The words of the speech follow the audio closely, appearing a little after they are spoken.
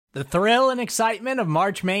The thrill and excitement of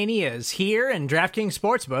March Mania is here, and DraftKings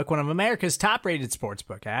Sportsbook, one of America's top-rated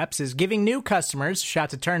sportsbook apps, is giving new customers a shot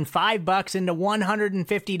to turn $5 into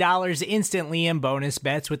 $150 instantly in bonus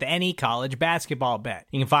bets with any college basketball bet.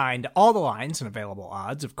 You can find all the lines and available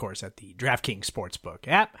odds, of course, at the DraftKings Sportsbook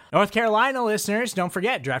app. North Carolina listeners, don't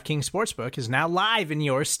forget, DraftKings Sportsbook is now live in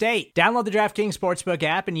your state. Download the DraftKings Sportsbook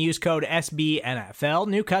app and use code SBNFL.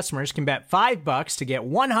 New customers can bet $5 to get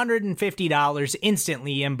 $150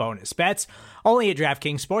 instantly in bonus bets, only at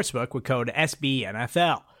DraftKings Sportsbook with code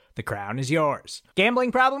SBNFL. The crown is yours.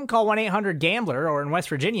 Gambling problem? Call 1-800-GAMBLER, or in West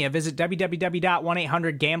Virginia, visit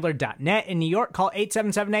www.1800gambler.net. In New York, call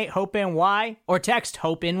 877-8-HOPE-NY or text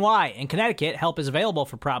HOPE-NY. In Connecticut, help is available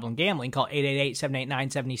for problem gambling. Call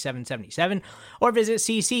 888-789-7777 or visit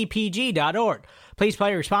ccpg.org. Please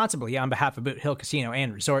play responsibly on behalf of Boot Hill Casino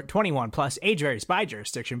and Resort. 21 plus, age varies by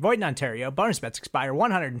jurisdiction. Void in Ontario. Bonus bets expire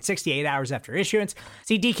 168 hours after issuance.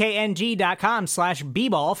 See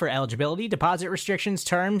dkng.com/bball for eligibility, deposit restrictions,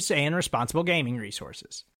 terms, and responsible gaming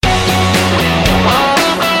resources.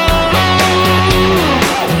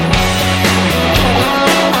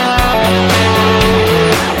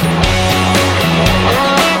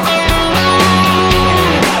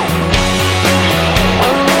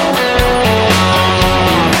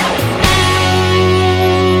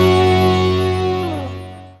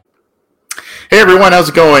 Hey everyone, how's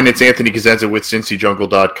it going? It's Anthony Cosenza with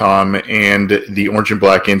CincyJungle.com and the Orange and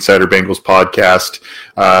Black Insider Bengals podcast.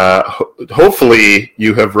 Hopefully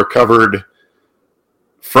you have recovered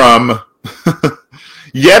from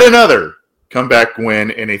yet another comeback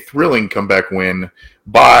win, and a thrilling comeback win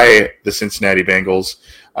by the Cincinnati Bengals.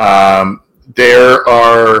 There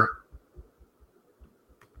are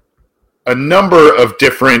a number of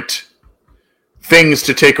different things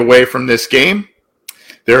to take away from this game.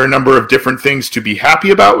 There are a number of different things to be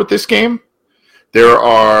happy about with this game. There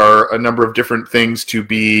are a number of different things to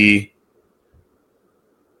be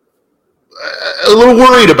a little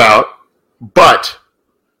worried about, but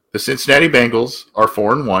the Cincinnati Bengals are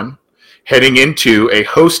 4-1, heading into a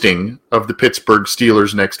hosting of the Pittsburgh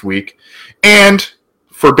Steelers next week, and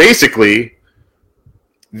for basically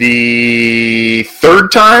the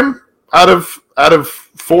third time out of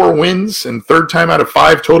 4 wins and third time out of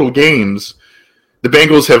 5 total games, the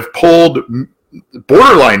Bengals have pulled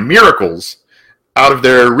borderline miracles out of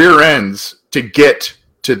their rear ends to get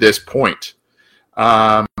to this point.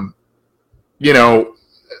 You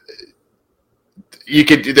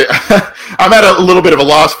could. I'm at a little bit of a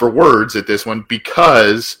loss for words at this one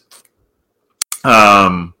because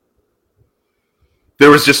there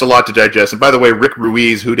was just a lot to digest. And by the way, Rick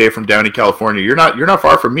Ruiz, Who Day from Downey, California. You're not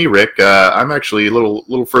far from me, Rick. I'm actually a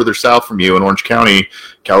little further south from you in Orange County,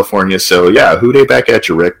 California. So yeah, Who Day back at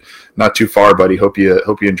you, Rick. Not too far, buddy. Hope you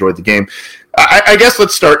enjoyed the game. I guess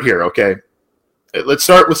let's start here, okay? Let's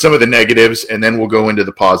start with some of the negatives, and then we'll go into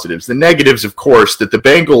the positives. The negatives, of course, that the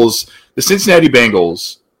Cincinnati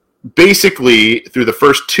Bengals, basically through the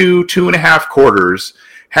first two and a half quarters,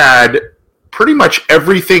 had pretty much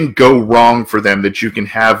everything go wrong for them that you can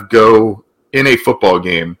have go in a football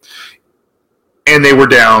game. And they were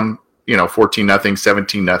down, 14-0,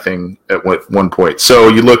 17-0 at one point. So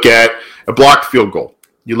you look at a blocked field goal.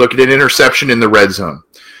 You look at an interception in the red zone.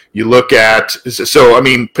 You look at,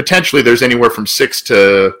 potentially there's anywhere from 6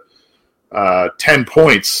 to 10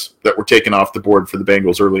 points that were taken off the board for the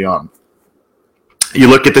Bengals early on. You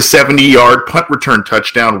look at the 70-yard punt return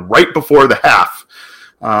touchdown right before the half.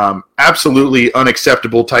 Absolutely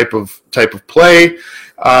unacceptable type of play.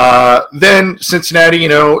 Then Cincinnati,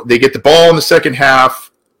 they get the ball in the second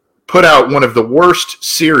half, put out one of the worst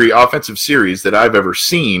offensive series that I've ever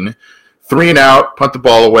seen. 3 and out, punt the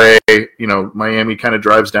ball away. Miami kind of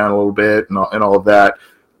drives down a little bit and all of that.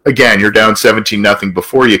 Again, you're down 17-0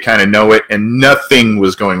 before you kind of know it, and nothing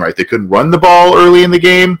was going right. They couldn't run the ball early in the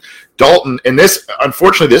game. Dalton, and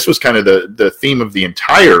unfortunately, this was kind of the theme of the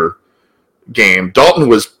entire game. Dalton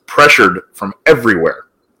was pressured from everywhere,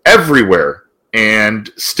 and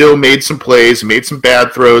still made some plays, made some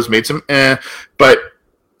bad throws, made some but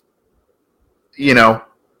the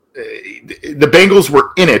Bengals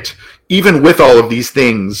were in it even with all of these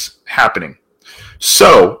things happening.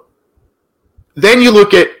 So then you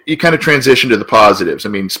kind of transition to the positives.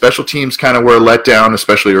 Special teams kind of were a letdown,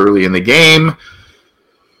 especially early in the game.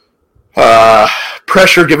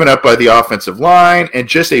 Pressure given up by the offensive line, and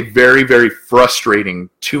just a very, very frustrating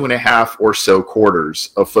 2.5 or so quarters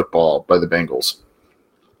of football by the Bengals.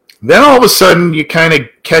 Then all of a sudden, you kind of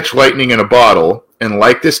catch lightning in a bottle, and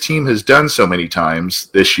like this team has done so many times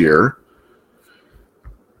this year,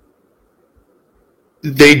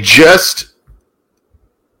 they just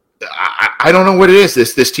I don't know what it is.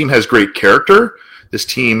 This team has great character. This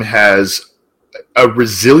team has a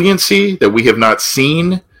resiliency that we have not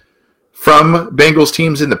seen from Bengals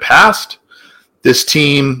teams in the past. This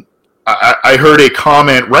team, I heard a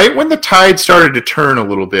comment right when the tide started to turn a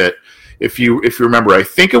little bit. If you remember, I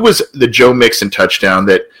think it was the Joe Mixon touchdown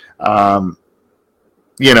that,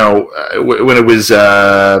 when it was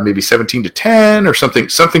maybe 17-10 or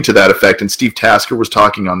something to that effect. And Steve Tasker was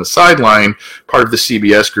talking on the sideline, part of the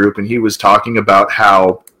CBS group, and he was talking about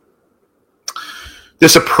how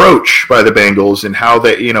this approach by the Bengals and how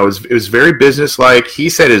they, it was very businesslike. He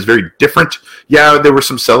said it was very different. Yeah, there was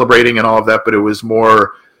some celebrating and all of that, but it was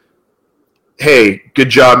more, hey, good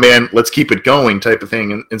job, man, let's keep it going type of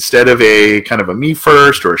thing, instead of a kind of a me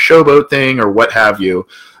first or a showboat thing or what have you.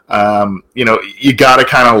 You got to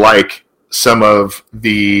kind of like some of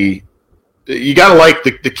the – you got to like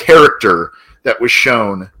the character that was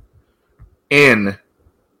shown in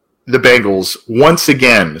the Bengals once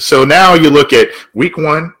again. So now you look at week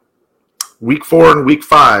 1, week 4, and week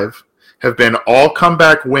 5 have been all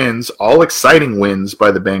comeback wins, all exciting wins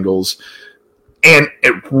by the Bengals. And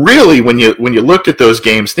it really, when you looked at those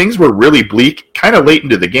games, things were really bleak kind of late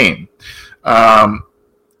into the game. And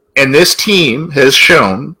this team has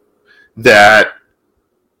shown that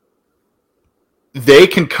they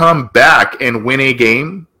can come back and win a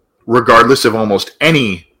game regardless of almost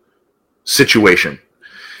any situation.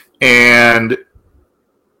 And,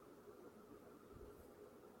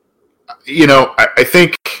 I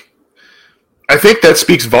think that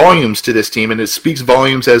speaks volumes to this team, and it speaks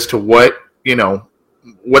volumes as to what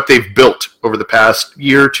they've built over the past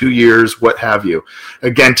year, 2 years, what have you.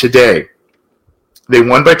 Again, today, they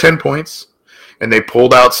won by 10 points, and they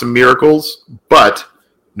pulled out some miracles, but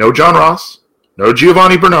no John Ross, no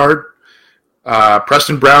Giovanni Bernard.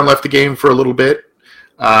 Preston Brown left the game for a little bit.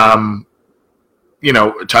 Tyler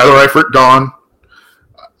Eifert gone.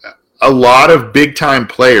 A lot of big-time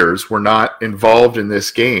players were not involved in this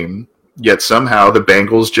game, yet somehow the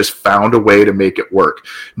Bengals just found a way to make it work.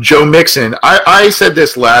 Joe Mixon, I said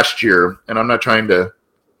this last year, and I'm not trying to,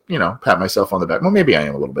 pat myself on the back. Well, maybe I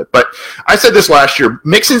am a little bit. But I said this last year.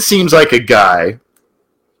 Mixon seems like a guy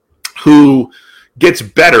who gets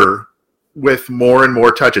better with more and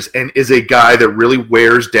more touches and is a guy that really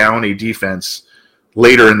wears down a defense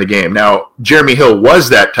later in the game. Now, Jeremy Hill was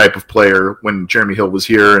that type of player when Jeremy Hill was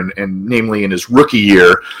here, and namely in his rookie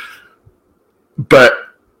year.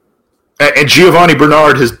 And Giovanni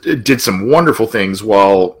Bernard did some wonderful things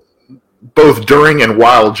both during and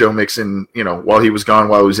while Joe Mixon, while he was gone,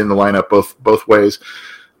 while he was in the lineup, both ways.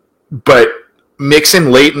 But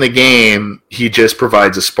Mixon late in the game, he just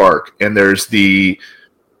provides a spark, and there's the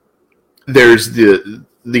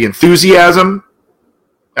enthusiasm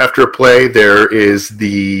after a play. There is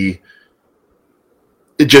the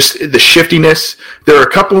shiftiness. There are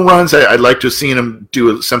a couple of runs I'd like to have seen him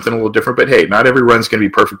do something a little different, but hey, not every run's going to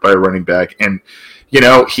be perfect by a running back. And,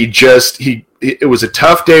 it was a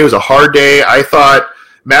tough day. It was a hard day. I thought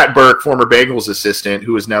Matt Burke, former Bengals assistant,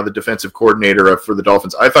 who is now the defensive coordinator for the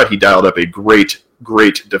Dolphins, I thought he dialed up a great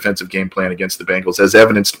defensive game plan against the Bengals, as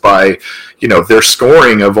evidenced by, their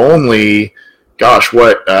scoring of only,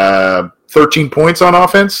 13 points on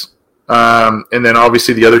offense? And then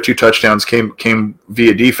obviously the other 2 touchdowns came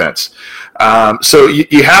via defense. So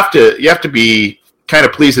you have to be kind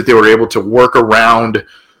of pleased that they were able to work around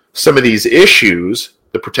some of these issues,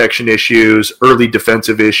 the protection issues, early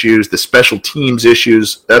defensive issues, the special teams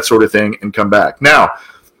issues, that sort of thing, and come back. Now,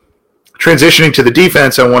 transitioning to the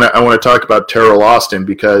defense, I want to talk about Terrell Austin,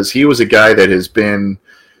 because he was a guy that has been,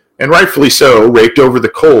 and rightfully so, raked over the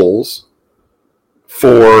coals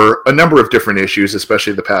for a number of different issues,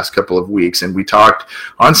 especially the past couple of weeks. And we talked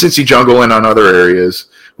on Cincy Jungle and on other areas,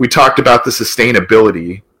 we talked about the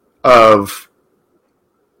sustainability of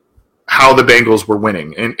how the Bengals were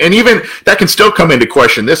winning. And even that can still come into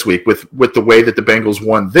question this week with the way that the Bengals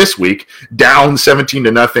won this week, down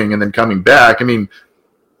 17-0 and then coming back. I mean,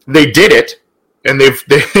 they did it, and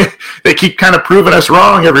they keep kind of proving us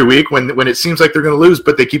wrong every week when it seems like they're going to lose,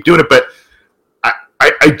 but they keep doing it. But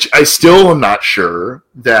I still am not sure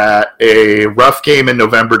that a rough game in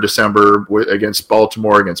November, December against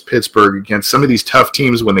Baltimore, against Pittsburgh, against some of these tough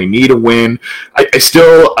teams when they need a win,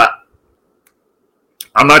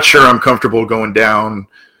 I'm not sure I'm comfortable going down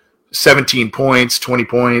 17 points, 20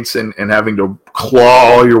 points, and having to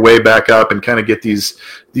claw your way back up and kind of get these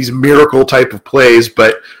miracle type of plays.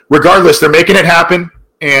 But regardless, they're making it happen,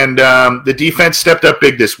 and the defense stepped up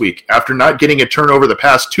big this week. After not getting a turnover the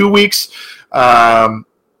past 2 weeks, the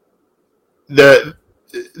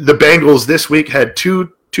Bengals this week had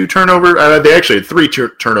two turnovers. They actually had 3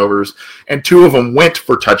 turnovers, and 2 of them went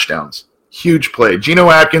for touchdowns. huge play. Geno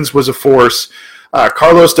Atkins was a force.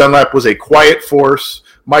 Carlos Dunlap was a quiet force.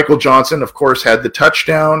 Michael Johnson, of course, had the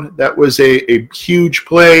touchdown. That was a huge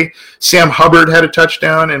play. Sam Hubbard had a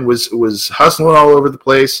touchdown and was hustling all over the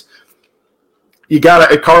place. You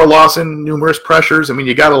got Carl Lawson, numerous pressures. I mean,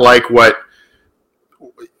 you got to like what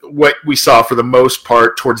we saw for the most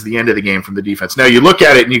part towards the end of the game from the defense. Now you look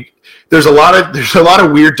at it and there's a lot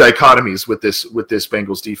of weird dichotomies with this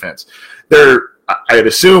Bengals defense. I'd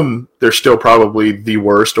assume they're still probably the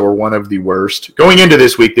worst or one of the worst. Going into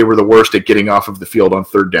this week, they were the worst at getting off of the field on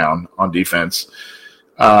third down on defense.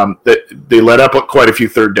 That they let up quite a few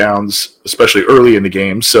third downs, especially early in the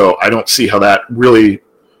game. So I don't see how that really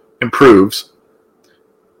improves.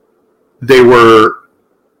 They were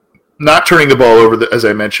not turning the ball over, as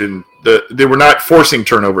I mentioned. They were not forcing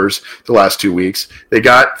turnovers the last 2 weeks. They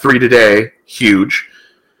got 3 today, huge.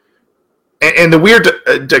 And the weird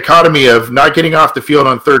dichotomy of not getting off the field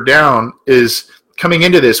on third down is coming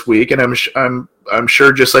into this week, and I'm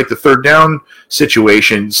sure just like the third down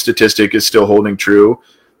situation statistic is still holding true,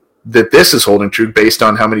 that this is holding true based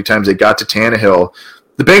on how many times they got to Tannehill.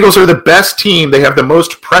 The Bengals are the best team. They have the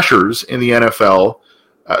most pressures in the NFL,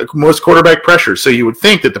 most quarterback pressures. So you would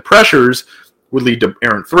think that the pressures would lead to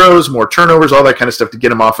errant throws, more turnovers, all that kind of stuff to get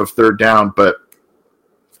them off of third down, but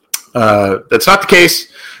that's not the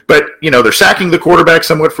case. But, they're sacking the quarterback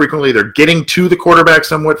somewhat frequently. They're getting to the quarterback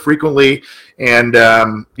somewhat frequently. And,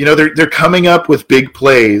 they're coming up with big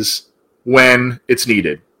plays when it's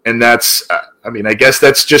needed. And that's, I guess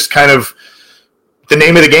that's just kind of the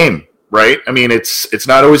name of the game, right? I mean, it's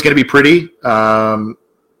not always going to be pretty.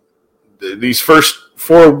 These first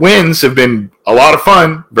 4 wins have been a lot of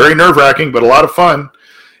fun, very nerve-wracking, but a lot of fun.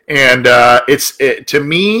 And to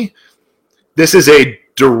me, this is a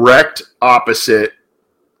direct opposite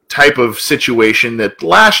type of situation that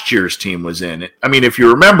last year's team was in. I mean, if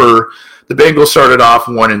you remember, the Bengals started off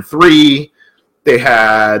 1-3. They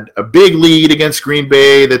had a big lead against Green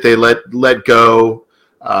Bay that they let go.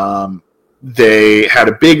 They had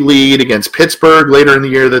a big lead against Pittsburgh later in the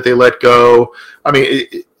year that they let go. I mean,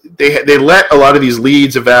 they let a lot of these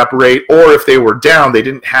leads evaporate, or if they were down, they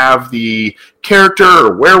didn't have the character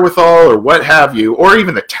or wherewithal or what have you, or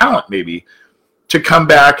even the talent maybe, to come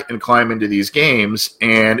back and climb into these games.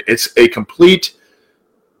 And it's a complete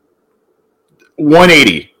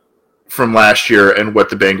 180 from last year and what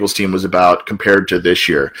the Bengals team was about compared to this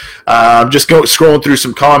year. Just scrolling through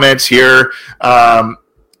some comments here.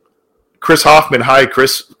 Chris Hoffman, hi,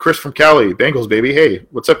 Chris from Cali, Bengals, baby. Hey,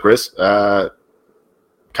 what's up, Chris?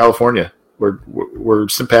 California. We're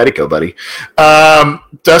simpatico, buddy.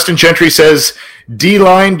 Dustin Gentry says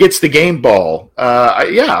D-line gets the game ball.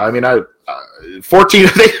 14.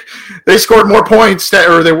 They scored more points,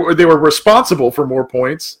 or they were responsible for more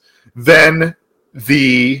points than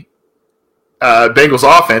the Bengals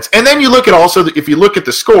offense. And then you look at also, if you look at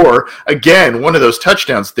the score again, one of those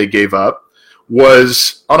touchdowns they gave up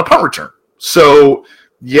was on a punt return. So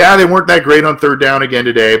yeah, they weren't that great on third down again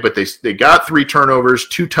today, but they got 3 turnovers,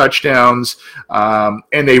 2 touchdowns,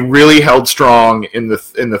 and they really held strong in the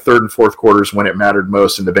third and fourth quarters when it mattered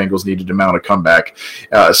most, and the Bengals needed to mount a comeback.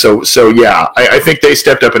 So yeah, I think they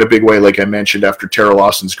stepped up in a big way, like I mentioned, after Tara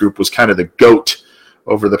Lawson's group was kind of the GOAT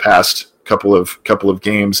over the past couple of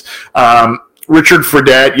games. Richard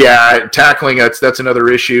Fredette, yeah, tackling that's another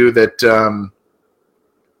issue that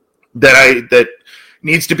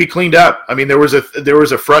needs to be cleaned up. I mean, there was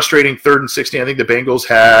a frustrating 3rd and 16. I think the Bengals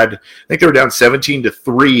they were down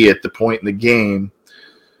 17-3 at the point in the game.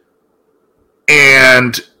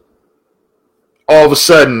 And all of a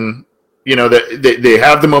sudden, they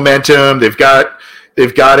have the momentum. They've got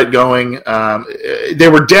it going. They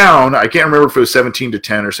were down. I can't remember if it was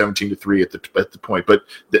 17-10 or 17-3 at the point, but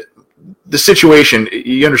the situation,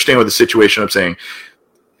 you understand what the situation I'm saying.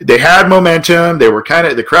 They had momentum. They were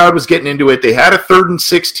the crowd was getting into it. They had a 3rd and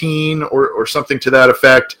 16 or something to that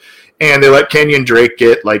effect, and they let Kenyon Drake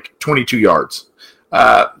get like 22 yards.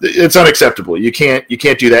 It's unacceptable. You can't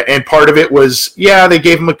do that. And part of it was, they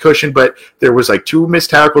gave him a cushion, but there was like 2 missed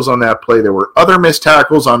tackles on that play. There were other missed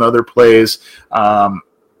tackles on other plays.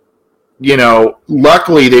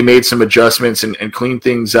 Luckily they made some adjustments and cleaned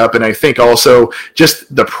things up. And I think also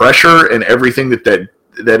just the pressure and everything that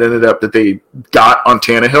ended up that they got on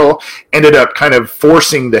Tannehill ended up kind of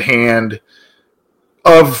forcing the hand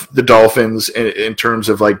of the Dolphins in terms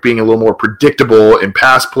of like being a little more predictable in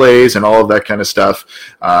pass plays and all of that kind of stuff.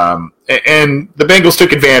 And the Bengals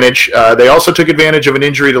took advantage. They also took advantage of an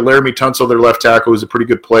injury to Laramie Tunsil, their left tackle, who's a pretty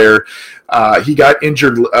good player. He got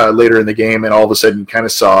injured later in the game, and all of a sudden you kind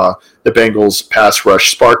of saw the Bengals pass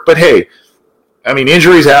rush spark. But hey, I mean,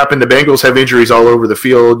 injuries happen. The Bengals have injuries all over the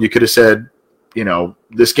field. You could have said,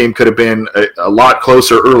 this game could have been a lot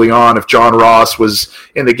closer early on if John Ross was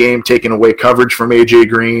in the game taking away coverage from A.J.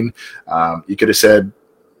 Green. You could have said,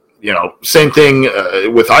 same thing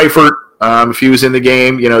with Eifert if he was in the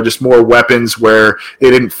game, just more weapons where they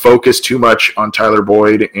didn't focus too much on Tyler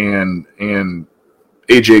Boyd and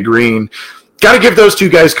A.J. Green. Got to give those two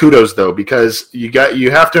guys kudos, though, because you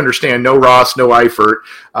have to understand, no Ross, no Eifert.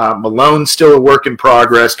 Malone's still a work in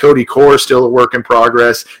progress. Cody Core still a work in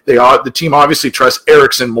progress. The team obviously trusts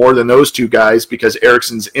Erickson more than those two guys because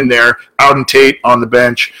Erickson's in there, Auden Tate on the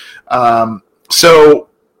bench. So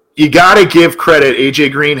you got to give credit. A.J.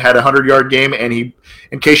 Green had a 100-yard game, and he,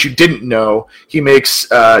 in case you didn't know, he makes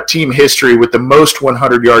team history with the most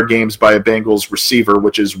 100-yard games by a Bengals receiver,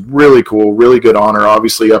 which is really cool, really good honor,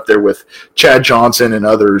 obviously up there with Chad Johnson and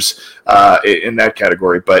others in that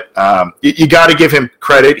category. But you got to give him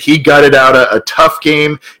credit. He gutted out a tough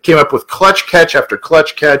game, came up with clutch catch after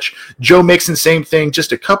clutch catch. Joe Mixon, same thing,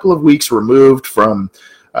 just a couple of weeks removed from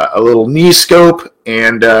a little knee scope,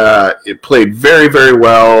 and it played very, very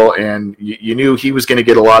well, and you knew he was going to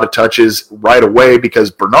get a lot of touches right away because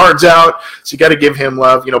Bernard's out, so you got to give him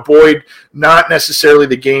love. Boyd, not necessarily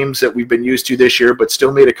the games that we've been used to this year, but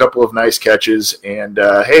still made a couple of nice catches, and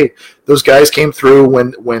hey, those guys came through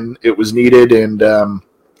when it was needed, and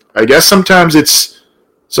I guess sometimes it's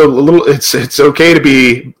okay to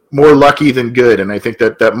be more lucky than good, and I think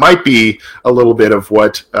that might be a little bit of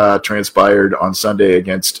what transpired on Sunday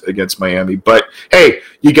against Miami. But hey,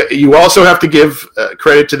 you also have to give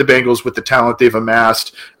credit to the Bengals with the talent they've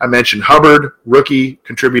amassed. I mentioned Hubbard, rookie,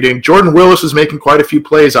 contributing. Jordan Willis was making quite a few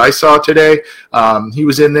plays I saw today. He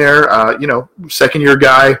was in there, second-year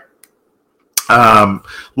guy.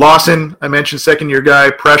 Lawson, I mentioned, second-year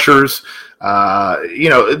guy. Pressures,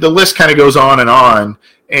 the list kind of goes on,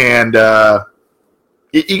 and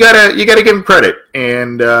you gotta give him credit,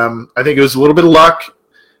 and I think it was a little bit of luck,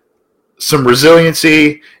 some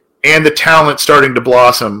resiliency, and the talent starting to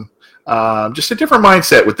blossom. Just a different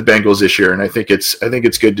mindset with the Bengals this year, and I think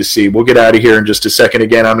it's good to see. We'll get out of here in just a second.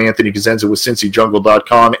 Again, I'm Anthony Cosenza with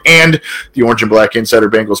CincyJungle.com and the Orange and Black Insider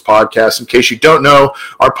Bengals podcast. In case you don't know,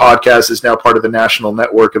 our podcast is now part of the national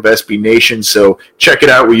network of SB Nation, so check it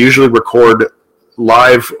out. We usually record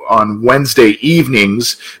live on Wednesday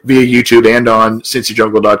evenings via YouTube and on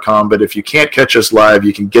CincyJungle.com. But if you can't catch us live,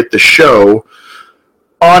 you can get the show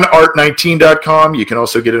on art19.com. You can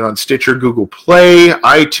also get it on Stitcher, Google Play,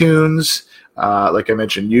 iTunes, like I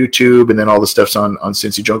mentioned, YouTube, and then all the stuff's on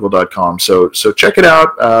CincyJungle.com. So check it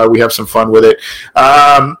out. We have some fun with it.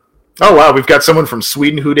 Oh, wow, we've got someone from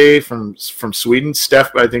Sweden, Hude, from Sweden.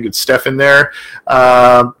 Steph, I think it's Steph in there.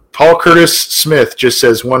 Paul Curtis Smith just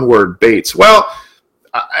says one word, Bates. Well,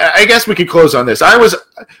 I guess we could close on this.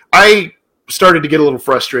 I started to get a little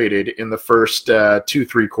frustrated in the first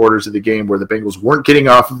 2-3 quarters of the game where the Bengals weren't getting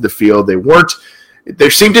off of the field. There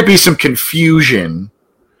seemed to be some confusion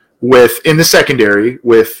in the secondary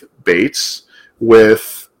with Bates,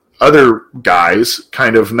 with other guys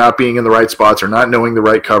kind of not being in the right spots or not knowing the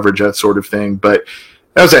right coverage, that sort of thing. But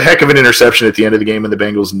that was a heck of an interception at the end of the game, and the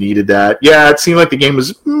Bengals needed that. Yeah, it seemed like the game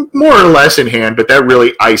was more or less in hand, but that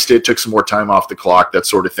really iced it, took some more time off the clock, that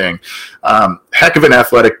sort of thing. Heck of an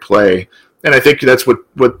athletic play, and I think that's what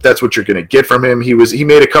you're going to get from him. He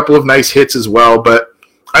made a couple of nice hits as well, but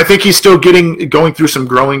I think he's still going through some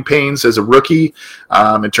growing pains as a rookie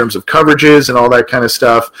in terms of coverages and all that kind of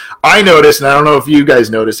stuff. I noticed, and I don't know if you guys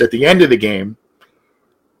noticed, at the end of the game,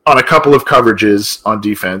 on a couple of coverages on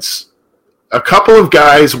defense, a couple of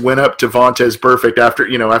guys went up to Vontaze Burfict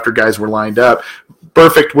after guys were lined up.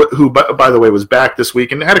 Burfict, who, by the way, was back this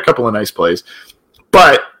week and had a couple of nice plays.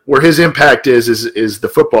 But where his impact is the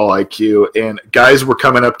football IQ, and guys were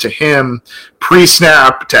coming up to him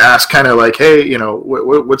pre-snap to ask kind of like, hey,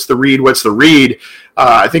 what's the read? What's the read?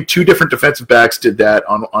 I think 2 different defensive backs did that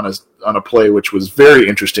on a play, which was very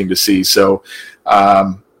interesting to see. So,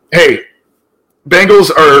 hey,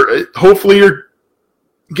 Bengals are hopefully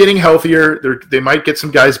getting healthier. They might get some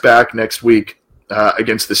guys back next week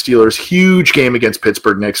against the Steelers. Huge game against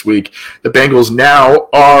Pittsburgh next week. The Bengals now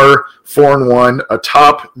are 4-1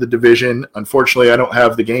 atop the division. Unfortunately, I don't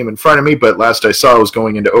have the game in front of me, but last I saw it was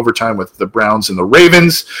going into overtime with the Browns and the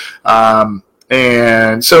Ravens.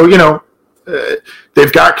 And so,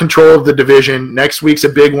 they've got control of the division. Next week's a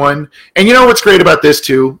big one. And you know what's great about this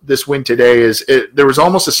win today is there was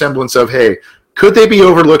almost a semblance of, hey, could they be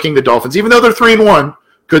overlooking the Dolphins? Even though they're 3-1,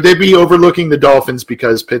 could they be overlooking the Dolphins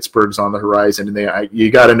because Pittsburgh's on the horizon, and you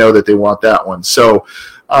got to know that they want that one. So,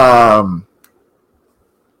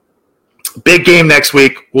 Big game next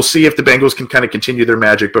week. We'll see if the Bengals can kind of continue their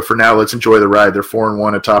magic. But for now, let's enjoy the ride. They're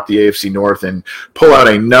 4-1 atop the AFC North and pull out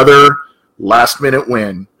another last-minute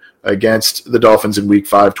win against the Dolphins in Week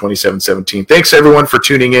 5, 27-17. Thanks, everyone, for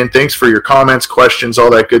tuning in. Thanks for your comments, questions,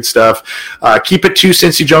 all that good stuff. Keep it to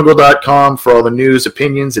CincyJungle.com for all the news,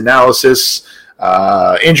 opinions, analysis,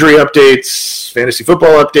 injury updates, fantasy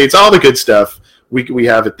football updates, all the good stuff. We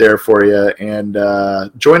have it there for you. And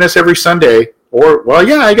join us every Sunday.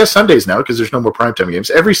 I guess Sundays now because there's no more primetime games.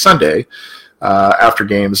 Every Sunday after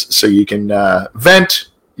games, so you can vent,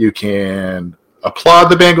 you can applaud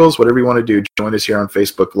the Bengals, whatever you want to do. Join us here on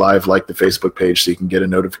Facebook Live, like the Facebook page so you can get a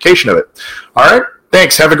notification of it. All right,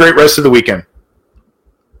 thanks. Have a great rest of the weekend.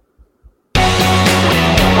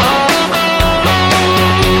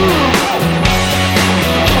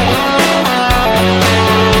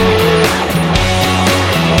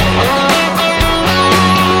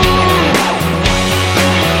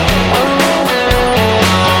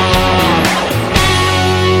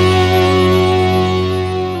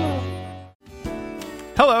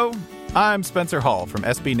 Hello, I'm Spencer Hall from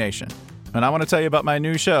SB Nation, and I want to tell you about my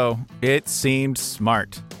new show, It Seemed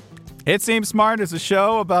Smart. It Seemed Smart is a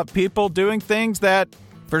show about people doing things that,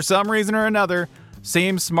 for some reason or another,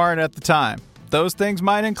 seem smart at the time. Those things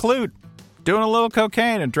might include doing a little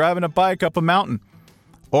cocaine and driving a bike up a mountain.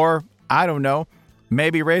 Or, I don't know,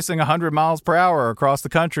 maybe racing 100 miles per hour across the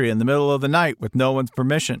country in the middle of the night with no one's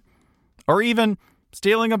permission. Or even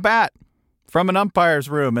stealing a bat from an umpire's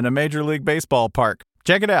room in a Major League Baseball park.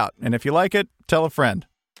 Check it out, and if you like it, tell a friend.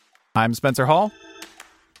 I'm Spencer Hall.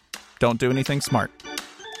 Don't do anything smart.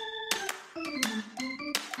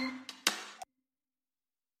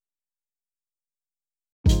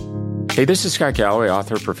 Hey, this is Scott Galloway,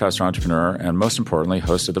 author, professor, entrepreneur, and most importantly,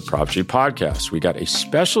 host of the Prop G podcast. We got a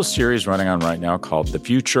special series running on right now called The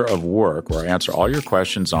Future of Work, where I answer all your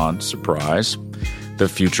questions on, surprise, the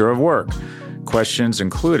future of work. Questions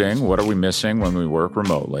including, what are we missing when we work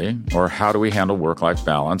remotely? Or how do we handle work-life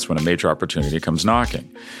balance when a major opportunity comes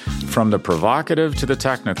knocking? From the provocative to the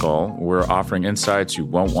technical, we're offering insights you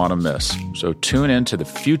won't want to miss. So tune in to The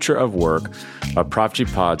Future of Work, a Prop G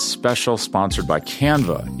Pod special sponsored by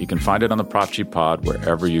Canva. You can find it on the Prop G Pod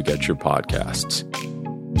wherever you get your podcasts.